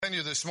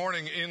continue this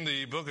morning in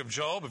the book of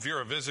Job. If you're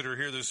a visitor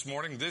here this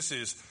morning, this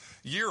is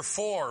year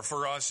 4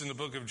 for us in the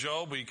book of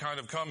Job. We kind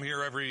of come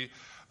here every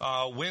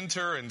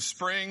winter and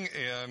spring,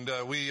 and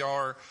we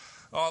are,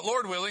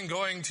 Lord willing,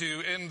 going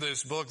to end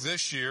this book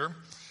this year.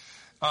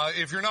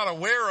 If you're not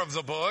aware of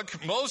the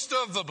book, most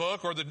of the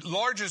book, or the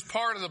largest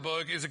part of the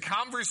book, is a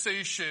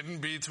conversation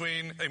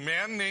between a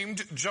man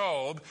named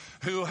Job,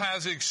 who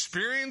has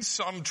experienced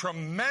some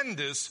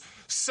tremendous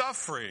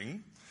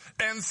suffering,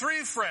 and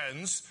 3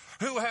 friends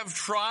who have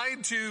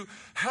tried to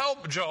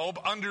help Job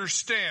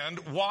understand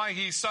why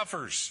he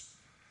suffers.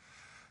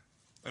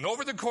 And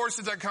over the course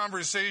of that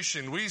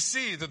conversation, we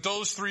see that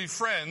those 3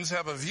 friends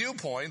have a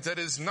viewpoint that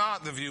is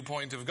not the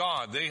viewpoint of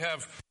God. They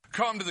have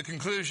come to the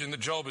conclusion that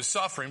Job is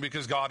suffering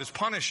because God is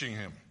punishing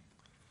him.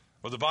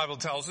 Well, the Bible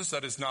tells us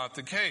that is not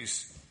the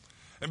case.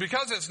 And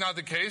because that's not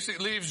the case,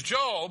 it leaves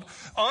Job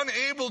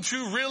unable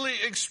to really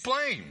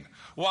explain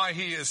why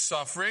he is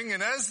suffering.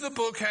 And as the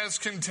book has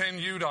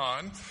continued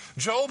on,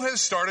 Job has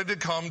started to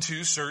come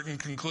to certain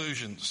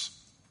conclusions.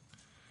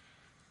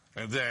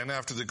 And then,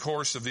 after the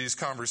course of these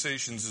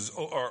conversations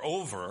are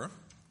over,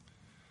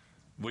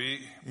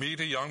 we meet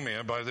a young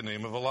man by the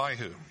name of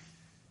Elihu,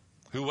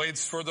 who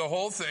waits for the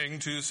whole thing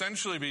to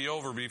essentially be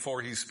over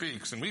before he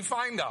speaks. And we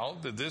find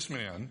out that this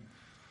man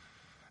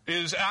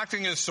is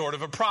acting as sort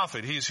of a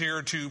prophet. He's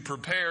here to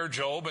prepare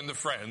Job and the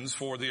friends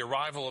for the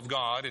arrival of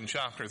God in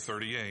chapter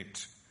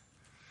 38.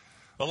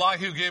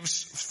 Elihu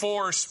gives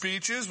 4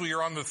 speeches. We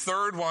are on the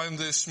 3rd one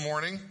this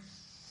morning.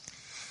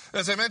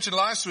 As I mentioned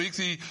last week,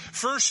 the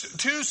first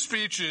 2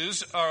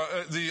 speeches,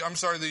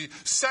 the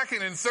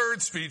second and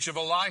third speech of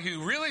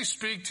Elihu really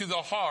speak to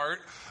the heart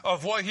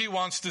of what he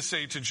wants to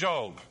say to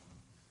Job.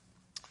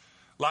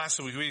 Last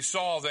week we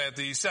saw that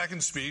the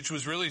second speech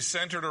was really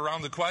centered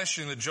around the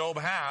question that Job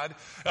had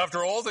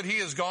after all that he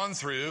has gone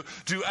through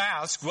to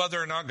ask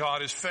whether or not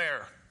God is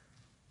fair.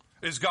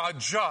 Is God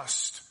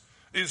just?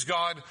 Is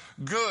God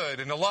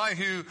good? And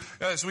Elihu,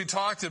 as we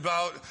talked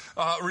about,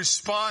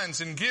 responds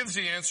and gives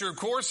the answer. Of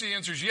course, the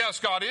answer is yes,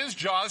 God is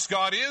just,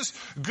 God is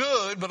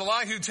good, but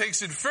Elihu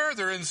takes it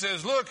further and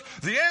says, look,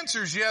 the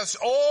answer is yes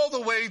all the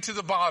way to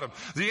the bottom.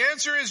 The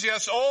answer is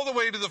yes all the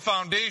way to the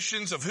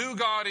foundations of who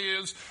God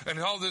is and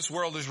how this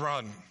world is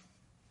run.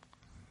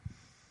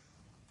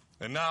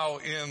 And now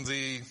in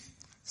the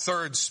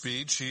third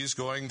speech, he's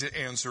going to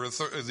answer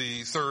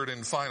the third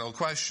and final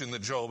question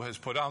that Job has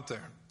put out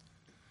there.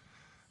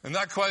 And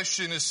that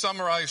question is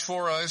summarized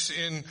for us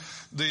in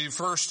the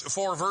first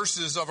 4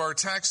 verses of our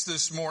text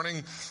this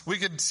morning. We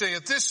could say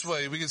it this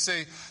way. We could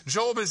say,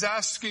 Job is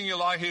asking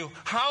Elihu,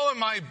 how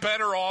am I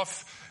better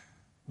off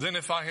than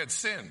if I had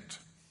sinned?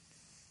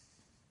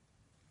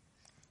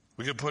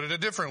 We could put it a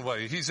different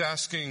way. He's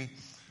asking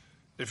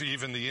if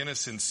even the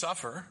innocent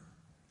suffer.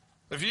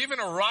 If even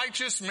a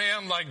righteous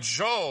man like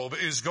Job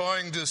is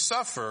going to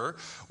suffer,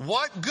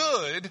 what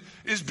good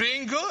is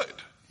being good?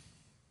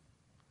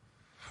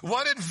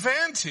 What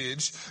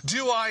advantage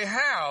do I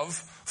have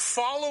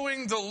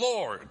following the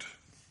Lord?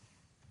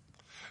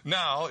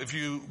 Now, if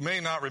you may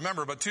not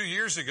remember, but 2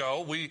 years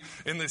ago,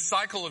 in the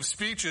cycle of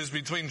speeches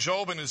between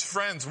Job and his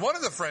friends, one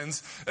of the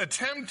friends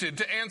attempted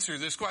to answer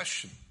this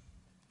question.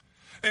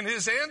 And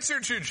his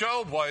answer to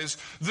Job was,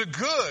 the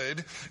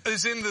good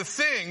is in the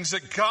things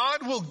that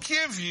God will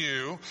give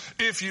you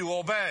if you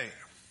obey.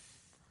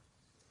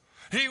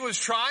 He was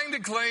trying to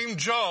claim,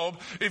 Job,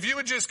 if you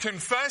would just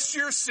confess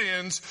your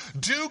sins,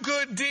 do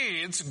good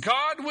deeds,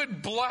 God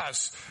would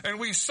bless. And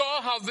we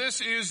saw how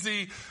this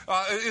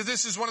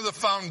is one of the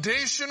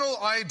foundational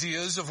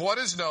ideas of what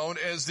is known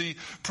as the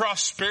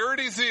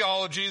prosperity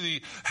theology,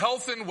 the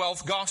health and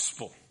wealth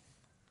gospel.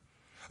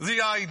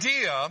 The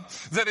idea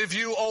that if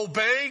you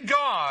obey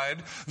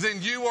God,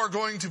 then you are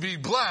going to be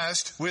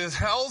blessed with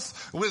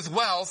health, with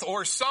wealth,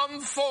 or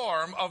some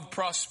form of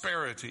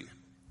prosperity.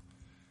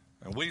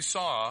 And we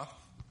saw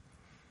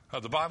how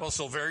the Bible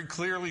so very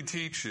clearly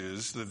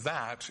teaches that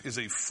that is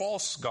a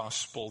false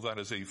gospel, that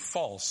is a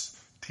false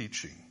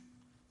teaching.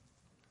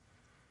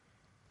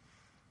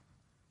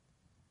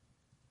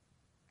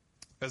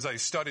 As I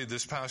studied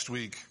this past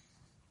week,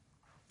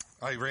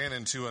 I ran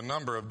into a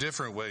number of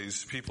different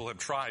ways people have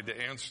tried to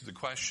answer the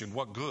question,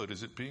 what good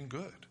is it being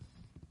good?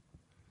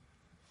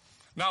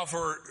 Now,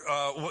 for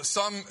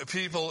some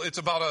people, it's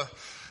about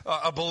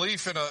a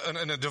belief in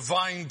a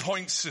divine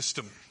point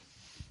system.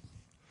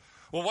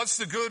 Well, what's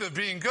the good of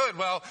being good?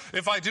 Well,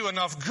 if I do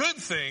enough good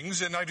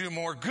things and I do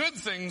more good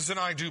things than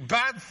I do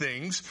bad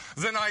things,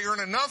 then I earn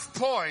enough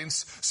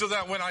points so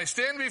that when I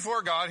stand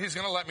before God, He's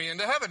going to let me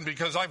into heaven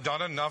because I've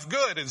done enough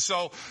good. And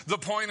so the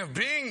point of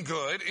being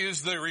good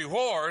is the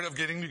reward of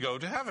getting to go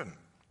to heaven.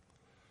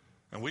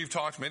 And we've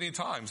talked many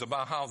times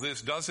about how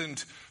this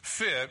doesn't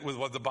fit with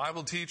what the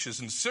Bible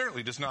teaches and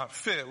certainly does not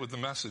fit with the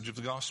message of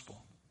the gospel.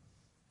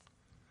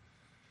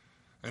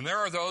 And there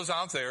are those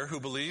out there who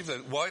believe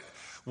that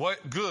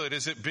what good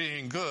is it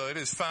being good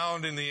is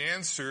found in the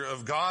answer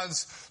of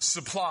God's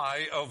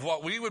supply of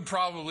what we would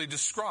probably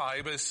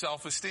describe as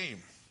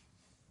self-esteem.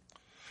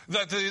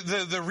 That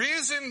the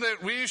reason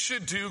that we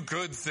should do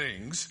good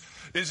things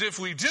is if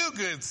we do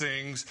good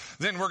things,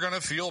 then we're going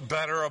to feel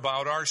better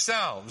about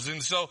ourselves.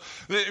 And so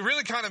it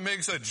really kind of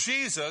makes a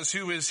Jesus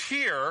who is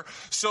here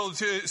so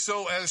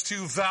as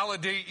to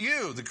validate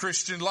you. The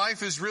Christian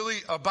life is really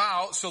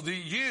about so that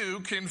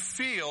you can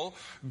feel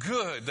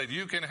good, that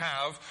you can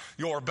have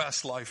your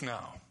best life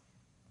now.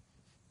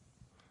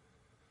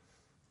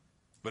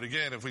 But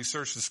again, if we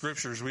search the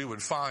scriptures, we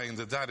would find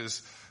that that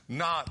is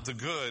not the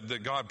good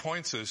that God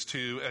points us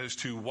to as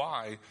to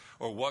why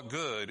or what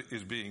good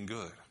is being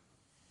good.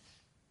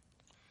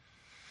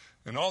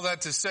 And all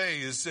that to say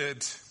is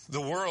that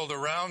the world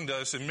around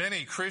us and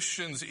many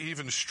Christians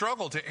even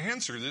struggle to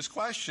answer this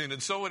question.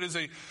 And so it is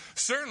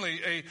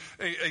certainly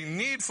a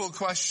needful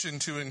question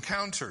to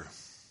encounter.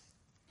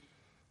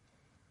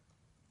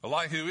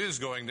 Elihu is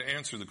going to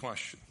answer the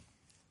question.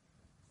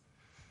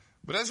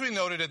 But as we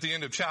noted at the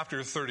end of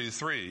chapter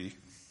 33,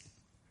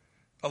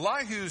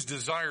 Elihu's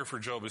desire for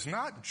Job is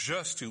not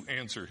just to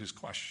answer his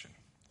question,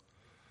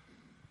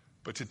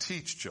 but to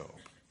teach Job,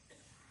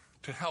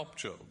 to help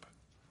Job,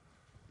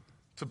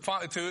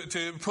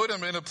 to put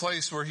him in a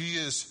place where he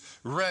is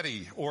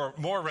ready or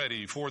more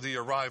ready for the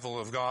arrival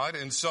of God.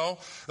 And so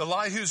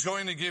Elihu's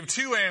going to give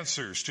two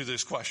answers to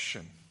this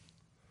question.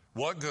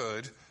 What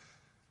good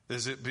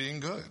is it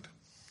being good?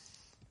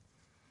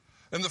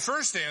 And the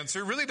first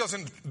answer really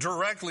doesn't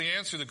directly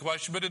answer the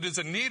question, but it is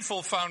a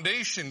needful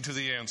foundation to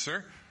the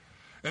answer.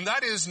 And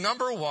that is,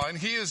 number one,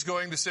 he is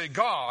going to say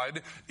God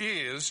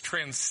is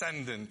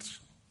transcendent.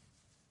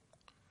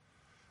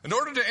 In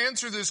order to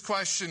answer this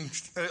question,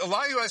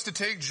 Elihu has to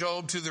take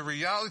Job to the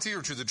reality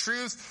or to the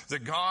truth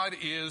that God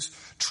is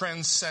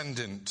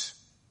transcendent.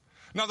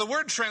 Now, the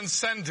word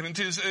transcendent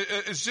is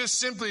just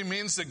simply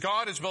means that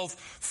God is both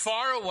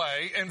far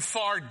away and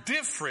far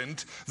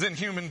different than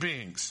human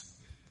beings.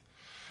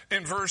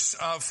 In verse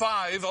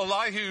 5,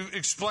 Elihu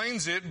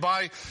explains it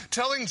by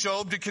telling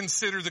Job to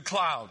consider the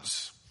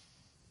clouds.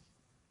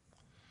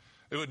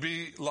 It would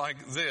be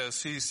like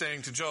this. He's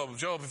saying to Job,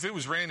 Job, if it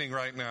was raining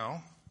right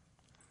now,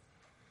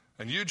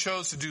 and you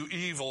chose to do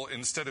evil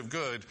instead of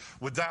good,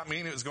 would that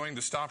mean it was going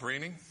to stop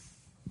raining?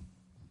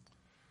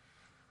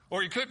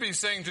 Or he could be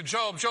saying to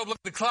Job, Job, look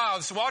at the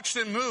clouds, watch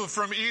them move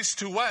from east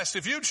to west.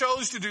 If you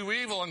chose to do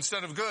evil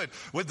instead of good,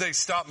 would they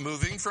stop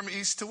moving from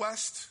east to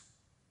west?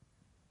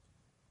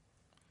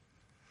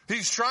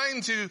 He's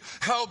trying to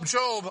help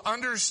Job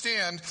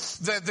understand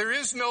that there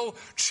is no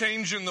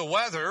change in the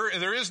weather,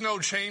 there is no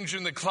change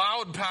in the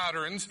cloud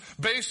patterns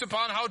based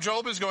upon how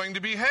Job is going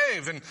to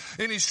behave. And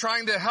he's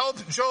trying to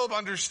help Job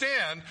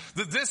understand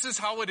that this is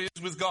how it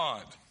is with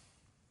God.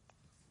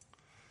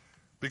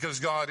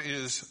 Because God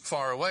is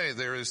far away.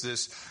 There is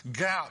this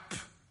gap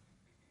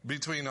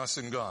between us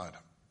and God.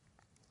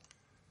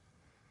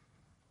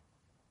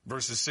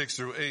 Verses 6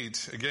 through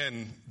 8,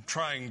 again,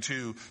 trying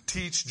to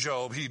teach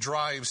Job, he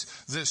drives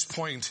this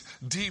point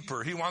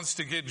deeper. He wants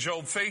to get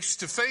Job face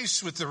to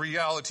face with the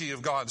reality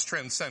of God's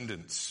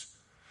transcendence.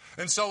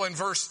 And so in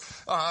verse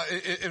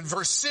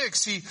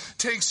 6, he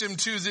takes him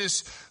to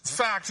this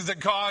fact that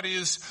God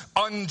is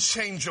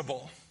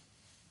unchangeable.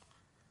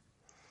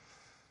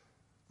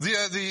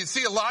 The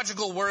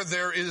theological word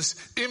there is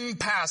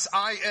impasse,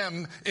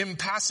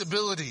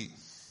 impassibility.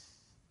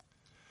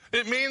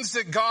 It means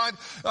that God,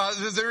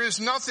 there is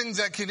nothing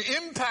that can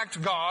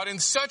impact God in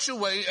such a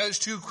way as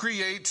to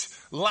create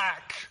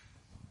lack.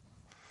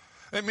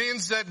 It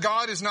means that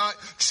God is not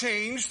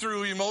changed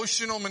through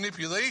emotional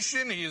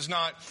manipulation. He is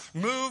not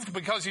moved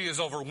because he is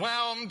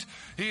overwhelmed.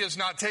 He is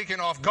not taken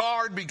off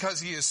guard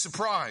because he is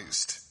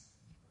surprised.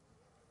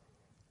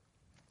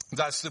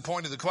 That's the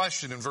point of the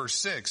question in verse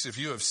 6. If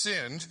you have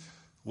sinned,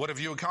 what have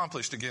you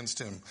accomplished against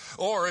him?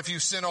 Or if you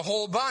sin a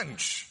whole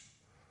bunch,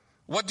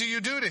 what do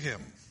you do to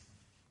him?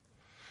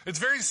 It's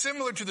very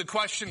similar to the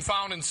question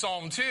found in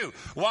Psalm 2.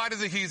 Why do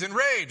the heathen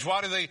rage?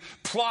 Why do they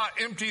plot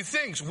empty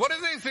things? What do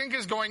they think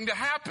is going to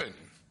happen?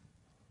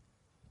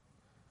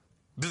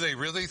 Do they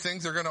really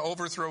think they're going to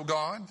overthrow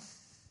God?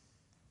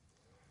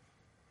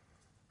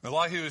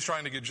 Elihu is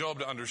trying to get Job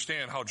to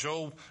understand how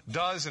Job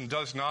does and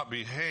does not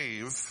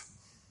behave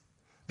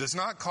does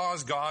not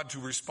cause God to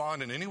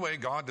respond in any way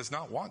God does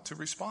not want to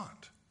respond.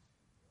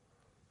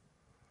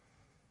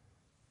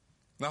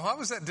 Now,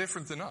 how is that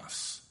different than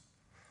us?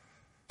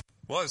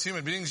 Well, as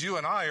human beings, you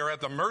and I are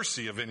at the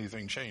mercy of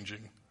anything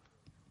changing.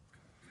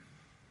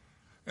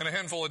 In a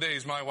handful of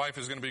days, my wife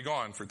is going to be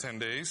gone for 10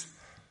 days.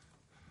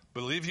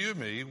 Believe you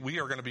me, we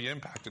are going to be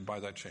impacted by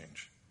that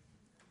change.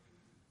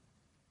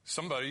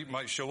 Somebody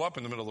might show up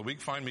in the middle of the week,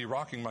 find me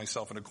rocking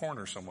myself in a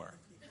corner somewhere.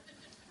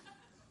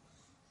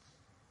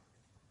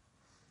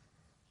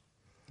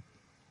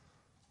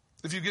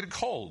 If you get a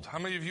cold, how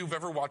many of you have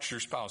ever watched your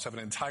spouse have an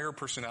entire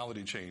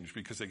personality change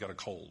because they got a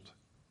cold?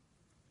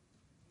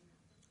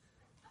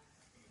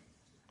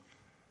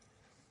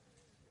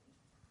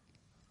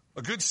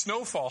 A good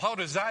snowfall, how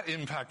does that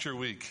impact your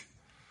week?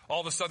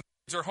 All of a sudden,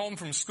 you're home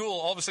from school.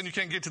 All of a sudden, you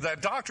can't get to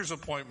that doctor's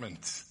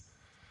appointment.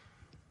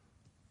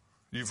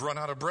 You've run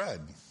out of bread.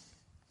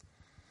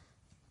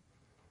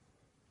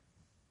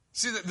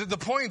 See, the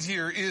point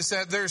here is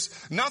that there's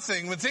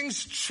nothing, when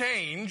things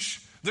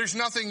change, There's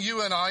nothing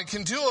you and I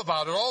can do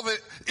about it. All of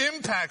it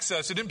impacts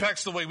us. It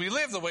impacts the way we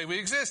live, the way we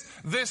exist.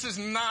 This is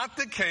not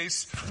the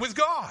case with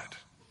God.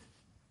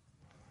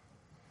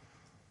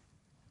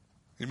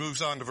 He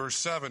moves on to verse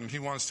 7. He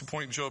wants to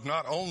point Job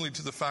not only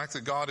to the fact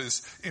that God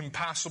is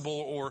impassible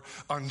or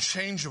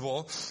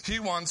unchangeable. He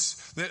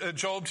wants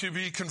Job to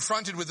be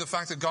confronted with the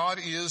fact that God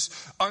is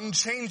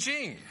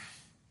unchanging.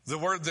 The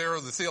word there,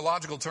 the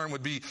theological term,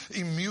 would be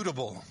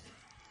immutable.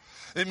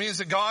 It means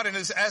that God in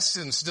his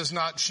essence does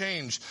not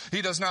change.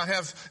 He does not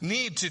have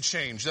need to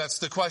change. That's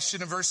the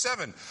question in verse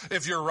 7.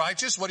 If you're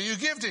righteous, what do you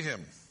give to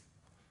him?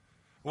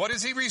 What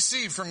does he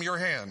receive from your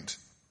hand?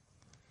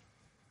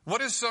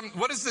 What is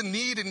the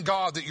need in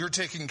God that you're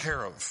taking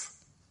care of?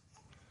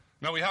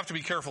 Now we have to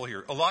be careful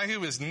here.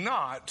 Elihu is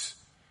not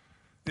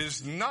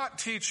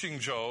teaching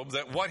Job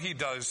that what he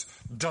does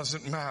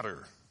doesn't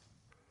matter.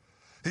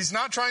 He's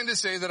not trying to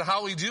say that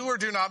how we do or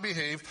do not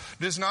behave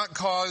is not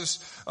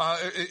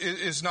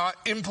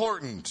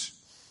important.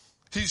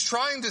 He's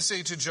trying to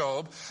say to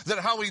Job that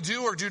how we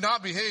do or do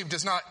not behave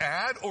does not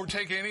add or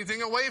take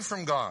anything away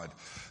from God.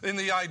 And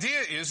the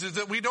idea is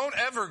that we don't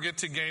ever get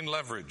to gain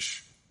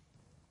leverage.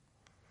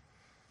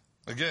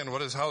 Again,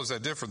 how is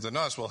that different than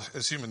us? Well,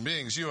 as human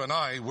beings, you and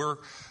I, we're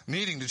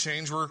needing to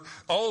change. We're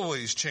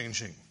always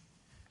changing.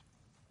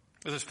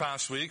 This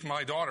past week,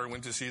 my daughter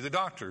went to see the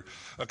doctor.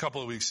 A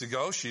couple of weeks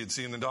ago, she had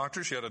seen the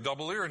doctor. She had a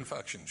double ear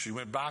infection. She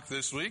went back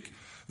this week.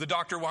 The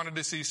doctor wanted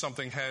to see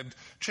something had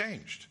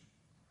changed.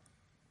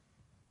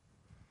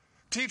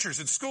 Teachers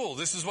at school,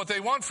 this is what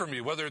they want from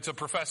you, whether it's a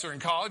professor in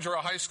college or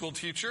a high school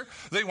teacher.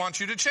 They want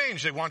you to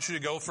change. They want you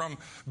to go from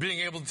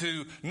being able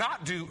to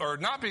not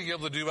being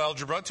able to do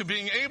algebra to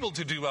being able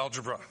to do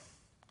algebra.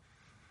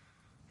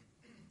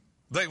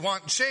 They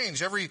want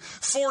change. Every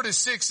 4 to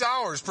 6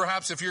 hours,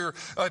 perhaps if you're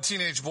a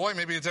teenage boy,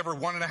 maybe it's every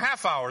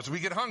 1.5 hours, we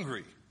get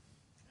hungry.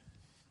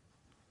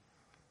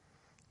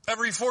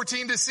 Every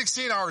 14 to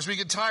 16 hours, we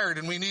get tired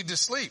and we need to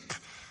sleep.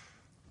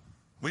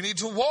 We need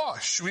to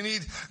wash. We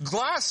need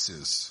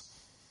glasses.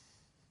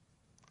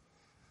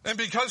 And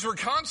because we're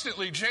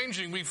constantly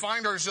changing, we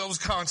find ourselves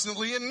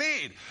constantly in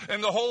need.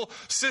 And the whole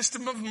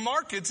system of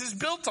markets is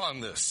built on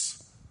this.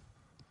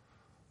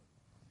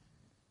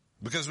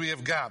 Because we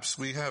have gaps,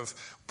 we have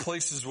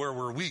places where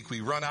we're weak,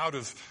 we run out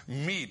of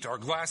meat, our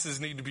glasses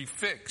need to be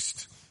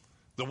fixed,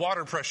 the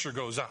water pressure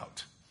goes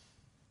out.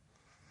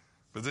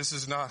 But this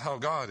is not how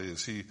God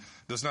is. He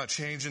does not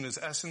change in his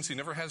essence, he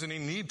never has any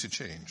need to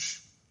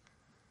change.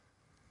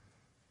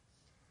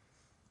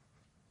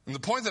 And the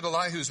point that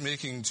Elihu is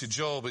making to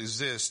Job is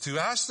this: to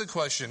ask the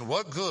question,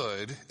 what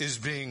good is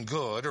being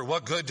good, or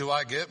what good do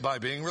I get by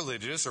being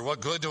religious, or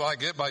what good do I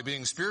get by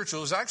being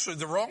spiritual, is actually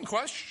the wrong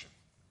question.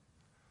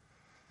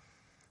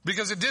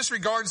 Because it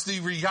disregards the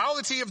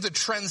reality of the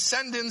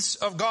transcendence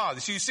of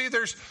God. So you see,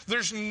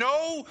 there's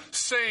no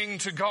saying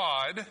to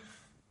God,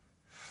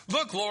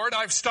 look, Lord,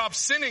 I've stopped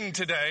sinning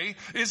today.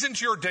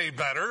 Isn't your day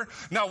better?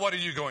 Now what are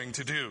you going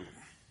to do?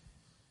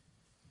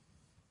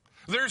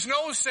 There's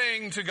no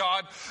saying to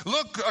God,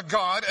 look,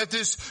 God, at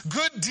this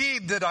good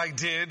deed that I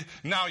did,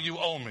 now you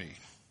owe me.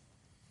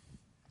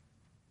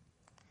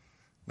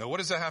 Now, what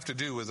does that have to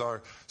do with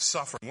our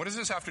suffering? What does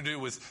this have to do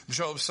with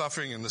Job's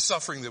suffering and the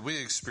suffering that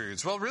we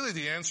experience? Well, really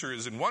the answer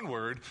is in one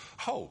word: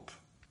 hope.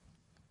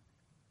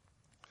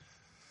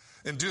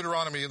 In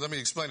Deuteronomy, let me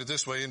explain it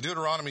this way. In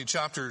Deuteronomy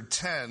chapter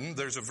 10,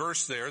 there's a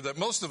verse there that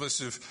most of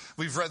us, if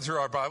we've read through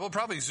our Bible,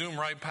 probably zoom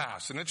right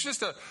past. And it's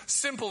just a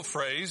simple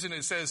phrase, and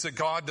it says that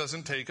God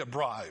doesn't take a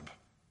bribe.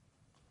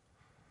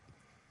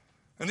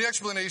 And the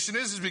explanation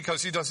is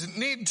because he doesn't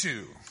need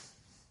to.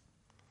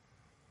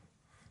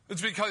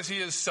 It's because he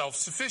is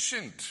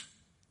self-sufficient.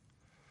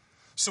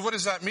 So what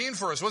does that mean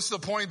for us? What's the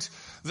point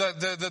that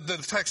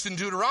the text in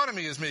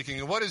Deuteronomy is making?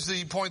 And what is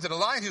the point that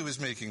Elihu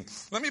is making?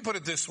 Let me put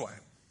it this way.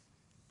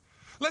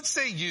 Let's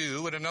say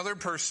you and another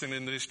person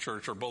in this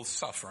church are both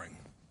suffering.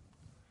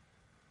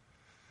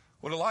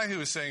 What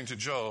Elihu is saying to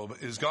Job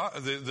is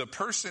the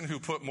person who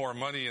put more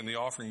money in the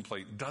offering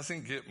plate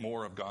doesn't get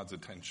more of God's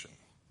attention.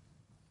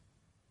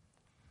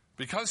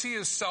 Because he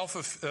is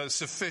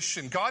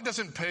self-sufficient, God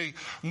doesn't pay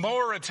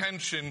more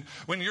attention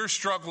when you're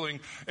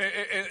struggling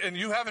and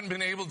you haven't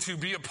been able to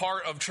be a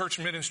part of church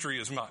ministry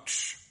as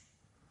much.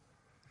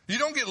 You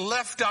don't get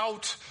left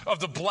out of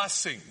the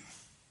blessing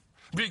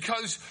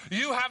because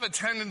you have a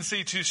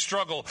tendency to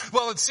struggle.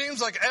 Well, it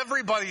seems like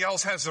everybody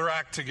else has their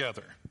act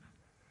together.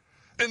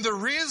 And the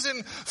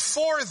reason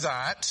for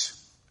that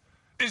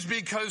is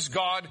because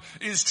God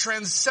is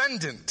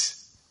transcendent.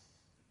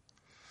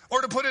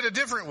 Or to put it a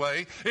different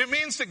way, it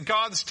means that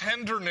God's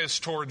tenderness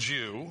towards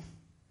you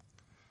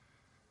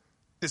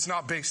is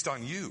not based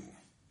on you.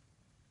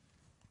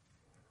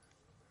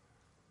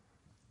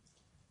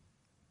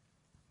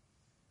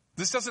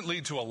 This doesn't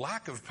lead to a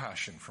lack of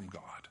passion from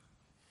God.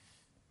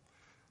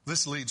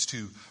 This leads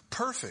to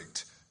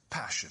perfect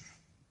passion.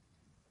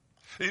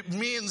 It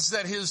means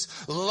that his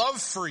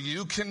love for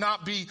you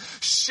cannot be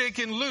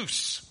shaken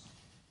loose.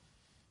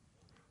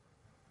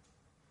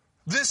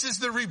 This is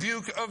the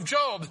rebuke of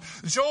Job.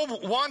 Job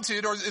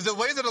wanted, or the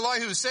way that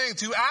Elihu is saying,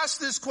 to ask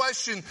this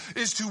question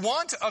is to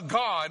want a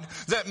God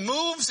that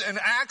moves and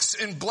acts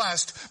and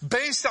blessed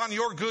based on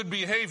your good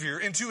behavior.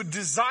 And to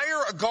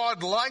desire a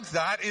God like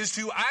that is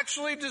to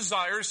actually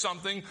desire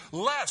something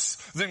less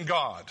than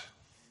God.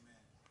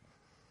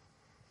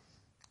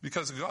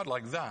 Because a God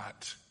like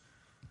that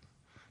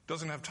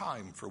doesn't have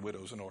time for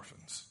widows and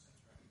orphans.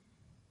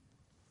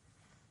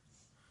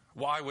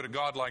 Why would a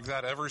God like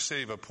that ever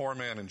save a poor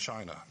man in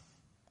China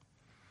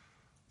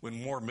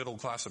when more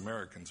middle-class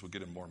Americans would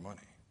get him more money?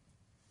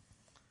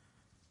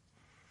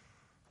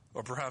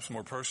 Or perhaps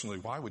more personally,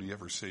 why would he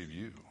ever save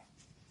you?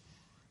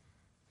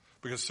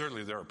 Because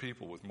certainly there are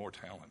people with more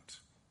talent.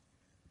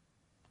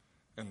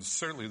 And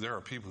certainly there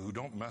are people who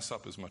don't mess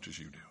up as much as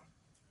you do.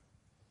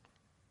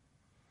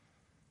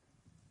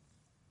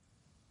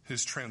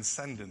 His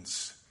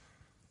transcendence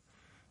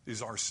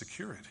is our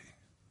security.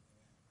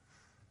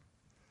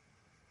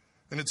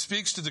 And it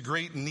speaks to the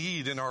great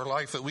need in our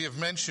life that we have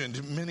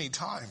mentioned many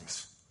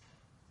times.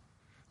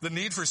 The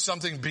need for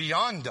something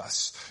beyond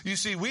us. You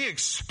see, we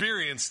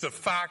experience the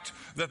fact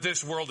that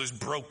this world is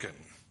broken.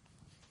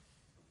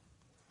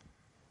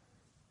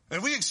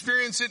 And we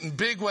experience it in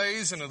big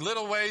ways and in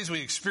little ways.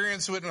 We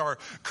experience it when our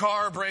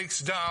car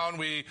breaks down.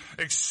 We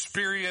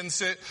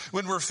experience it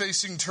when we're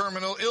facing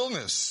terminal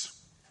illness.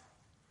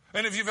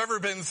 And if you've ever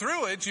been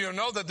through it, you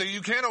know that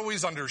you can't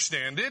always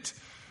understand it.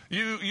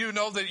 You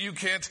know that you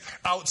can't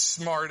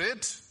outsmart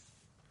it.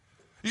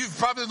 You've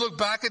probably looked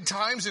back at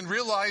times and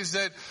realized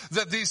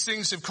that these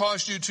things have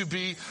caused you to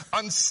be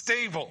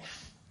unstable.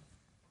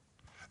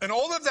 And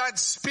all of that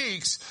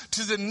speaks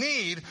to the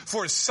need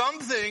for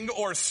something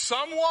or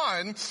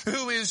someone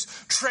who is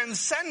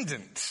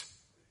transcendent.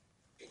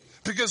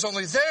 Because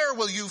only there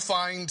will you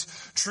find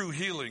true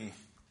healing.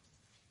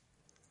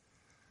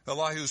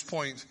 Elihu's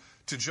point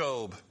to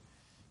Job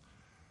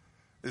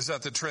is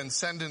that the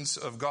transcendence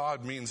of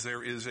God means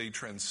there is a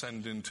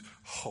transcendent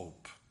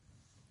hope.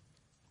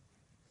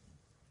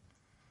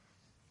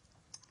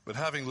 But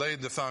having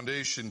laid the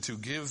foundation to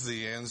give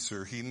the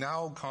answer, he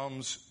now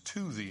comes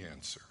to the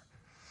answer.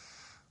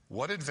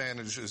 What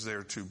advantage is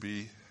there to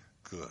be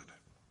good?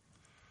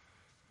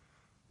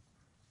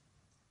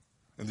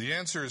 And the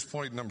answer is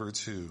point number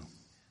 2.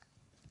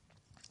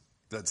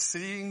 That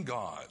seeing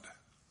God,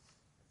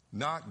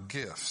 not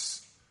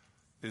gifts,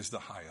 is the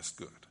highest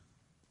good.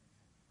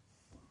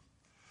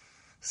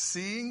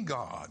 Seeing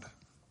God,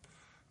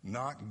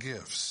 not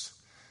gifts,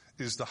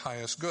 is the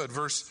highest good.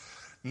 Verse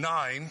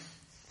 9,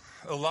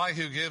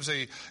 Elihu gives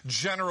a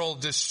general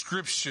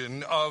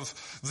description of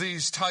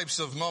these types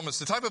of moments.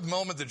 The type of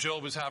moment that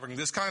Job is having,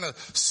 this kind of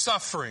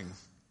suffering.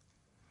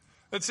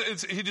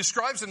 He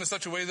describes it in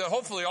such a way that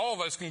hopefully all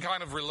of us can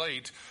kind of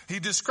relate. He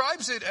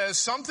describes it as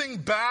something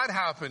bad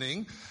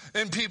happening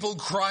and people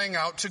crying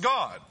out to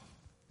God.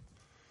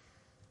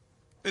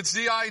 It's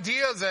the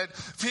idea that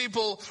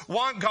people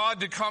want God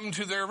to come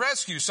to their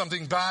rescue.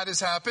 Something bad has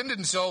happened,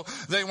 and so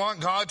they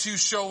want God to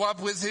show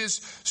up with his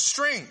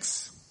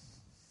strength.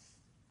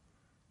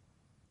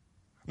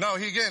 Now,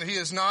 he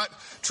is not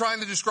trying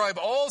to describe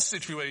all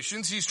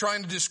situations. He's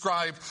trying to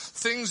describe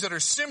things that are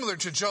similar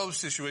to Job's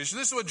situation.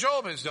 This is what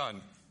Job has done.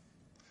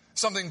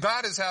 Something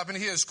bad has happened.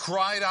 He has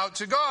cried out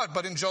to God.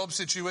 But in Job's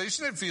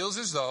situation, it feels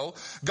as though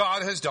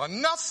God has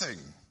done nothing.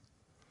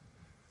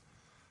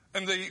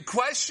 And the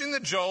question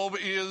that Job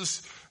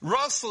is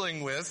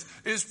wrestling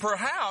with is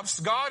perhaps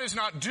God is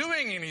not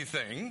doing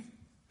anything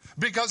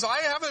because I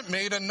haven't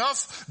made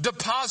enough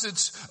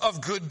deposits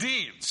of good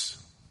deeds.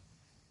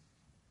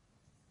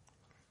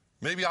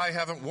 Maybe I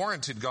haven't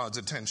warranted God's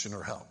attention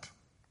or help.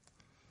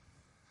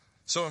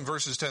 So in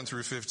verses 10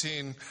 through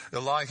 15,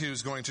 Elihu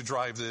is going to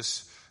drive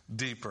this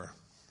deeper.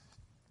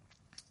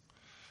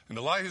 And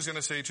Elihu is going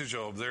to say to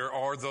Job, there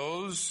are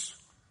those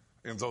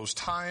in those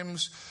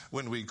times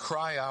when we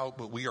cry out,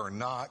 but we are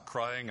not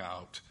crying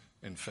out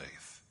in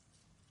faith.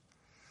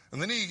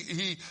 And then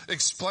he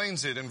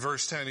explains it in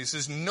verse 10. He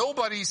says,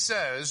 nobody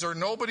says, or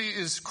nobody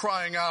is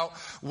crying out,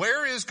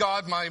 where is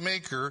God my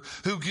maker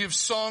who gives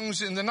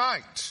songs in the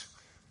night?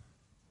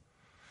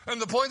 And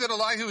the point that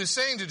Elihu is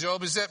saying to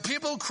Job is that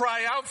people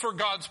cry out for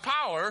God's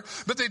power,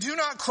 but they do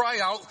not cry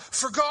out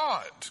for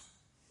God.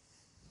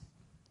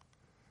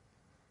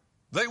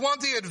 They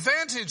want the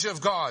advantage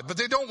of God, but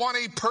they don't want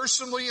a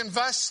personally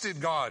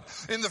invested God.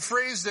 In the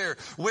phrase there,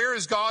 where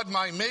is God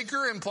my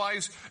maker,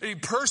 implies a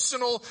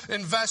personal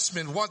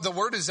investment. The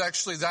word is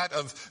actually that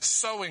of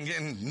sewing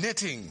and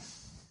knitting.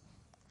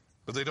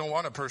 But they don't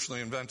want a personally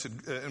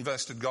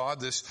invested God.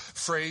 This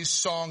phrase,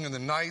 song in the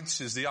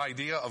nights, is the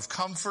idea of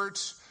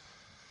comfort.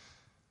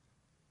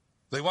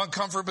 They want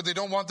comfort, but they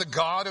don't want the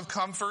God of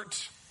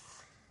comfort.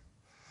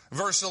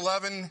 Verse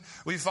 11,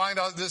 we find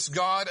out this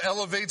God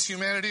elevates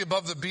humanity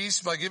above the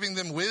beasts by giving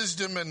them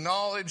wisdom and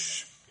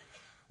knowledge.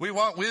 We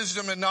want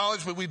wisdom and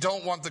knowledge, but we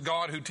don't want the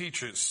God who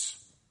teaches.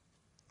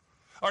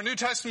 Our New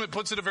Testament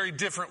puts it a very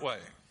different way.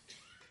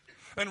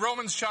 In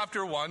Romans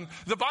chapter 1,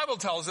 the Bible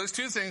tells us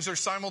two things are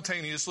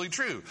simultaneously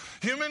true.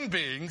 Human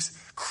beings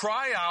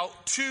cry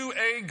out to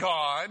a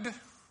God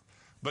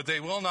but they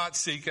will not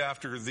seek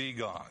after the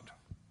God.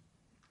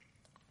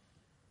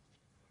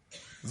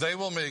 They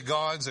will make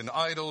gods and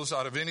idols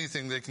out of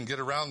anything they can get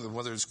around them,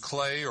 whether it's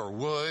clay or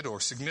wood or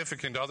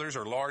significant others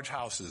or large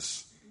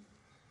houses.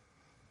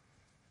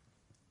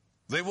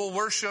 They will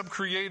worship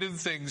created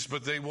things,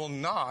 but they will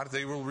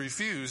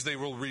refuse, they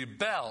will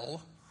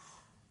rebel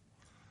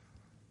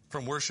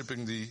from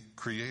worshiping the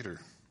Creator.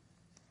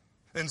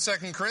 In 2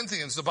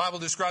 Corinthians, the Bible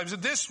describes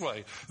it this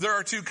way. There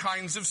are two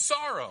kinds of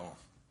sorrow.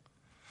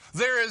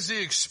 There is the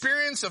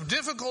experience of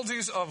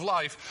difficulties of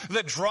life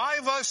that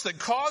drive us, that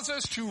cause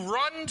us to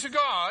run to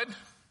God.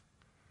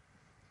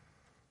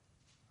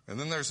 And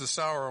then there's the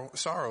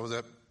sorrow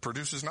that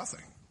produces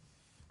nothing.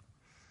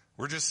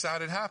 We're just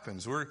sad it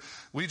happens.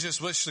 We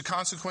just wish the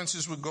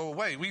consequences would go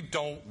away. We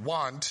don't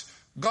want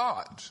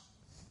God.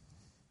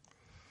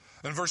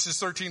 In verses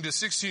 13 to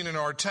 16 in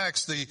our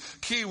text, the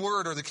key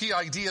word or the key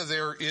idea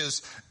there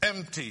is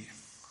empty.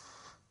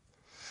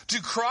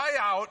 To cry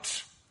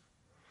out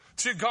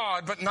to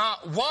God but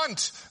not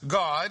want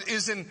God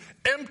is an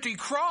empty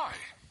cry.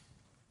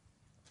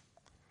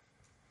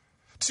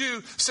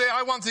 To say,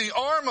 I want the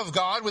arm of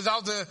God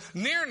without the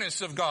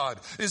nearness of God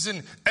is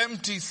an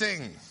empty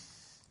thing.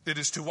 It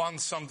is to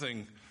want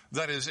something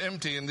that is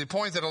empty. And the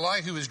point that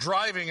Elihu is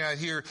driving at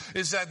here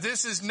is that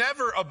this is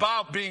never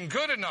about being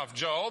good enough,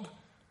 Job.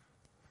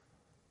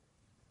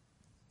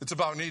 It's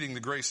about needing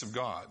the grace of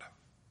God.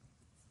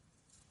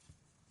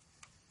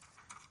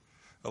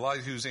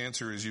 Elihu's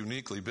answer is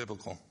uniquely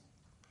biblical.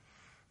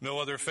 No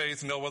other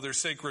faith, no other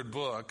sacred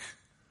book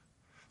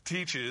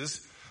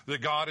teaches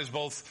that God is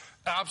both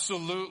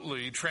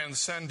absolutely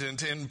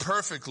transcendent and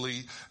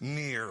perfectly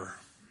near.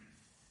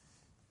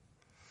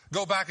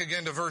 Go back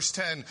again to verse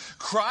 10.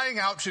 Crying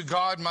out to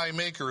God, my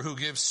maker, who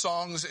gives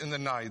songs in the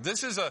night.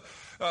 This is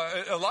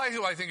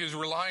Elihu, I think, is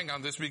relying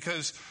on this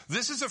because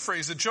this is a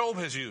phrase that Job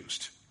has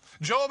used.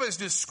 Job has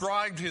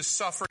described his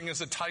suffering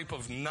as a type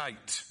of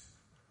night.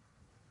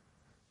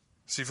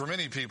 See, for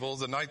many people,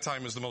 the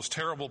nighttime is the most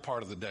terrible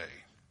part of the day.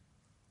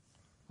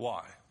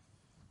 Why?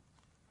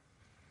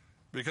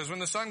 Because when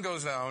the sun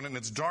goes down and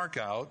it's dark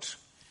out,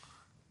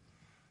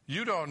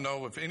 you don't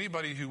know if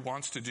anybody who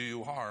wants to do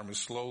you harm is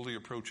slowly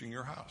approaching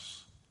your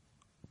house.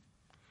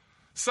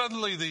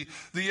 Suddenly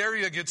the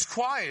area gets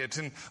quiet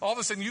and all of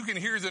a sudden you can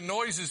hear the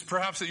noises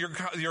perhaps that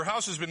your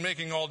house has been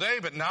making all day,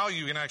 but now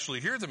you can actually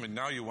hear them and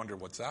now you wonder,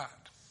 what's that?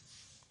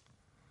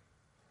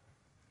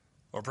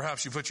 Or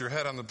perhaps you put your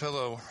head on the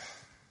pillow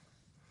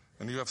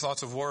and you have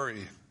thoughts of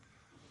worry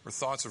or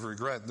thoughts of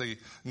regret. The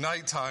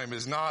nighttime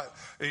is not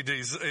a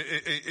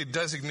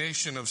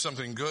designation of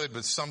something good,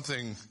 but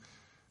something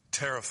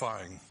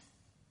terrifying.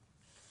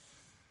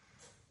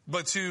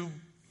 But to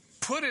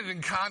put it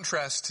in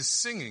contrast to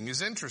singing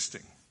is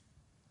interesting.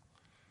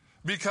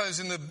 Because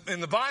in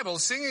the Bible,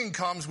 singing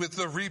comes with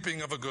the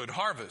reaping of a good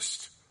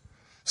harvest.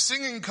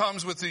 Singing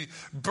comes with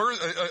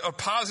a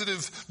positive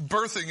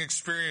birthing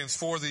experience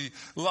for the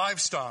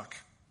livestock.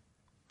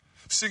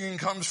 Singing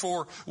comes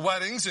for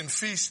weddings and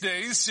feast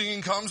days.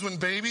 Singing comes when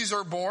babies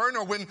are born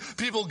or when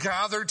people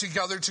gather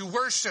together to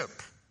worship.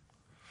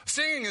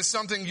 Singing is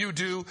something you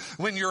do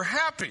when you're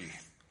happy,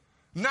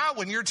 not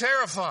when you're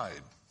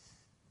terrified.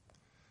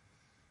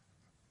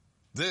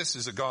 This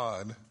is a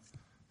God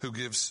who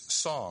gives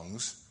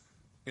songs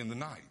in the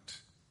night.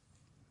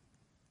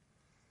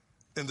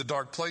 In the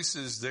dark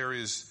places, there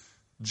is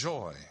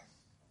joy.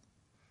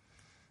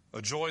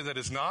 A joy that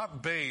is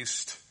not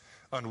based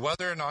on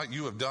whether or not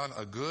you have done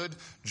a good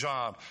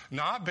job,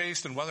 not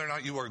based on whether or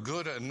not you are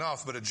good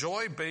enough, but a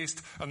joy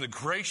based on the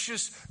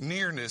gracious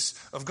nearness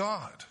of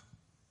God.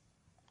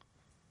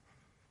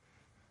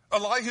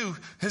 Elihu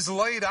has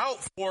laid out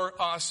for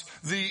us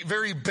the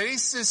very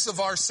basis of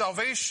our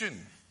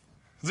salvation.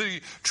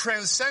 The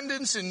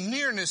transcendence and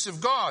nearness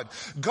of God.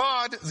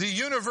 God, the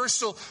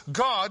universal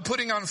God,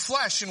 putting on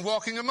flesh and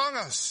walking among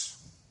us.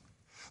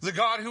 The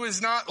God who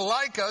is not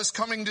like us,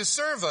 coming to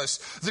serve us.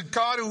 The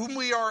God whom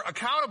we are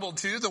accountable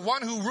to, the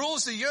one who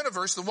rules the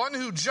universe, the one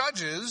who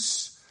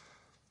judges,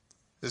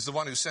 is the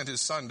one who sent his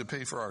Son to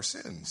pay for our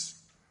sins.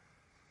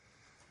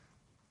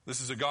 This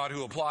is a God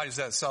who applies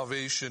that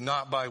salvation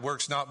not by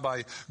works, not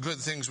by good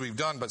things we've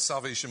done, but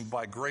salvation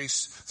by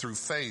grace through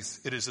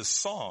faith. It is a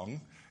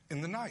song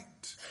in the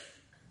night.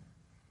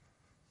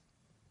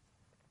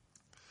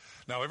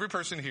 Now, every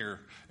person here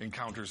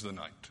encounters the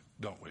night,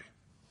 don't we?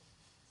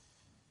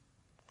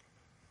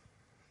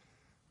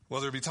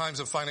 Whether it be times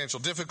of financial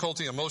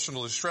difficulty,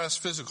 emotional distress,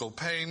 physical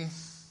pain,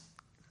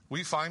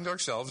 we find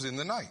ourselves in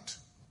the night.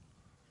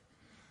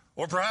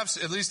 Or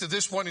perhaps, at least at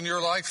this point in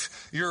your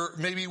life, you're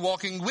maybe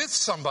walking with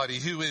somebody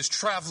who is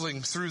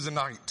traveling through the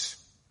night.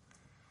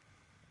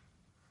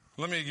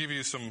 Let me give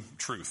you some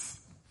truth.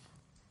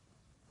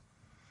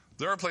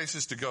 There are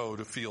places to go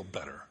to feel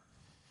better.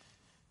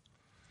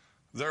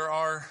 There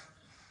are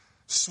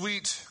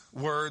sweet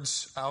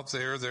words out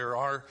there. There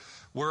are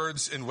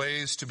words and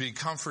ways to be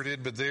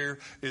comforted, but there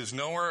is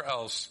nowhere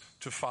else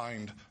to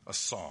find a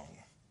song.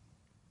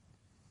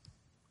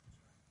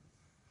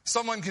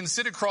 someone can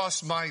sit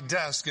across my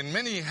desk, and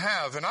many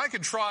have, and I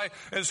can try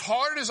as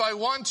hard as I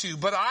want to,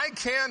 but I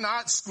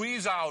cannot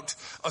squeeze out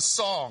a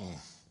song.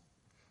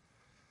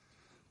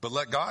 But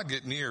let God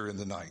get near in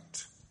the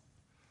night.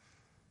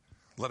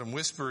 Let him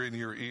whisper in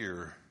your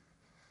ear.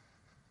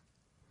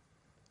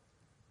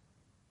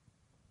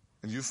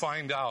 And you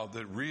find out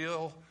that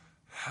real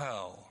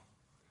hell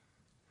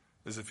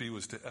is if he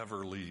was to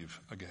ever leave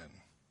again.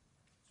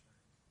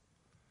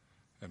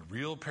 And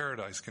real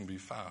paradise can be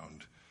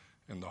found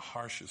in the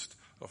harshest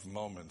of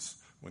moments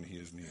when he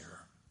is near.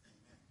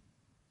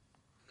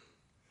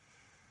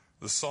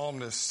 The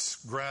psalmists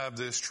grab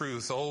this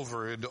truth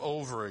over and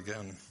over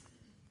again,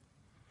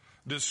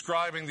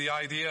 describing the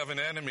idea of an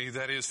enemy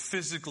that is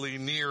physically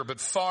near but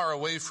far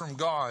away from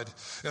God,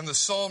 and the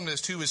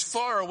psalmist who is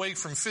far away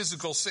from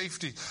physical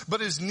safety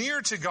but is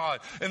near to God,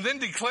 and then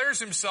declares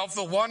himself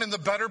the one in the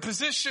better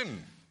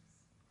position.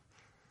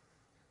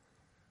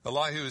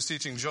 Elihu is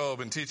teaching Job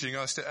and teaching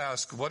us to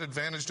ask, what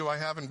advantage do I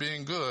have in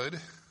being good?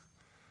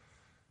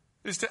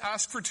 Is to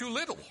ask for too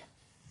little.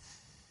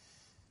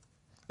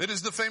 It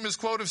is the famous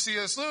quote of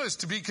C.S. Lewis,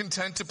 to be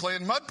content to play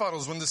in mud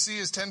puddles when the sea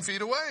is 10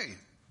 feet away.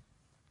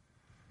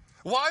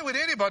 Why would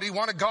anybody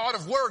want a God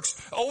of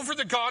works over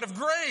the God of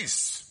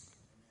grace?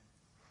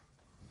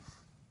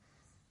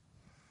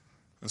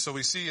 And so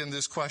we see in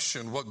this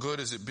question, what good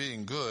is it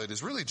being good,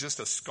 is really just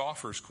a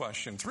scoffer's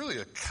question. It's really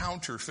a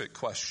counterfeit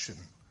question.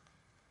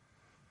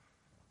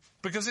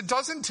 Because it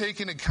doesn't take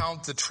into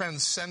account the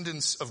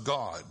transcendence of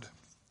God.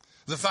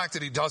 The fact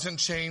that he doesn't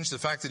change, the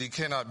fact that he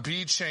cannot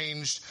be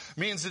changed,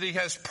 means that he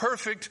has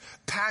perfect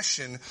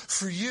passion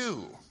for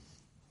you.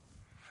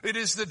 It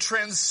is the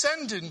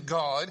transcendent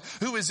God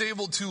who is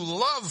able to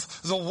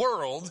love the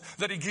world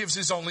that he gives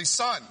his only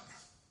Son.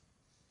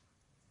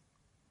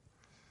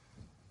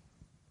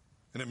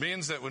 And it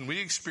means that when we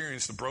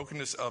experience the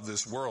brokenness of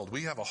this world,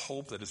 we have a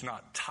hope that is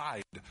not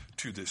tied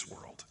to this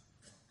world.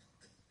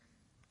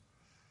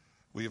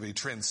 We have a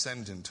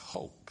transcendent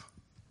hope.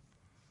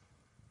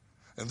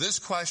 And this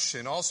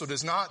question also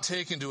does not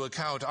take into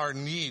account our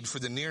need for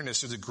the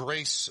nearness or the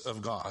grace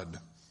of God.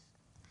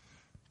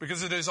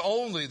 Because it is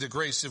only the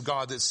grace of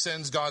God that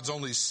sends God's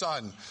only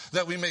Son,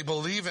 that we may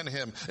believe in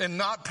him and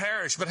not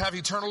perish, but have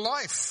eternal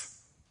life.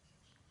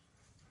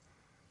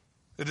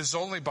 It is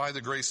only by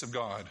the grace of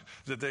God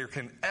that there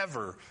can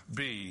ever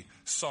be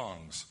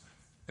songs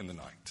in the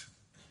night.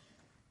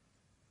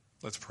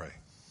 Let's pray.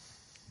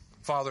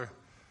 Father,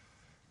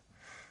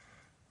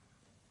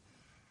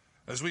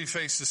 as we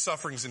face the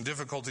sufferings and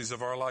difficulties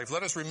of our life,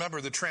 let us remember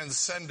the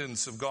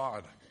transcendence of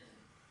God.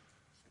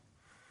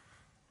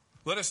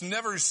 Let us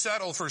never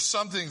settle for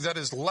something that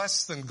is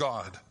less than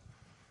God.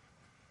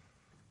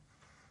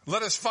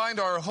 Let us find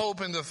our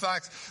hope in the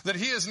fact that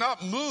he is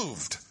not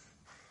moved.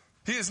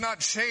 He is not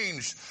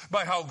changed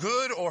by how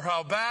good or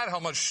how bad, how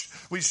much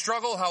we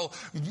struggle,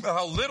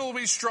 how little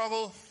we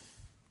struggle.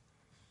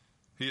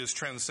 He is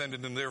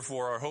transcendent, and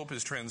therefore our hope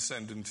is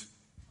transcendent.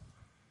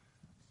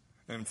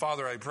 And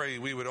Father, I pray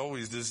we would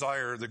always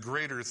desire the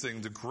greater thing,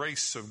 the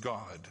grace of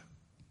God.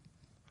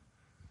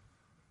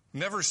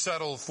 Never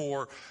settle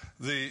for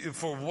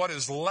what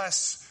is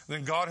less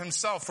than God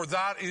himself, for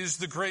that is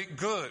the great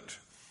good.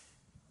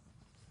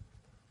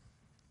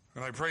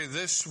 And I pray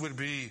this would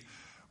be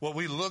what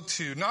we look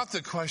to, not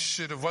the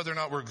question of whether or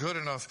not we're good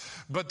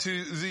enough, but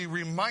to the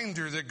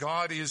reminder that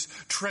God is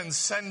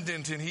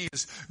transcendent and he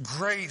is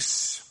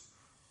grace.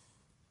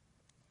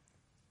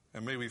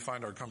 And may we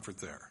find our comfort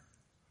there.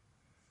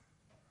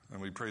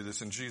 And we pray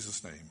this in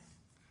Jesus' name.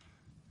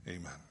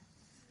 Amen.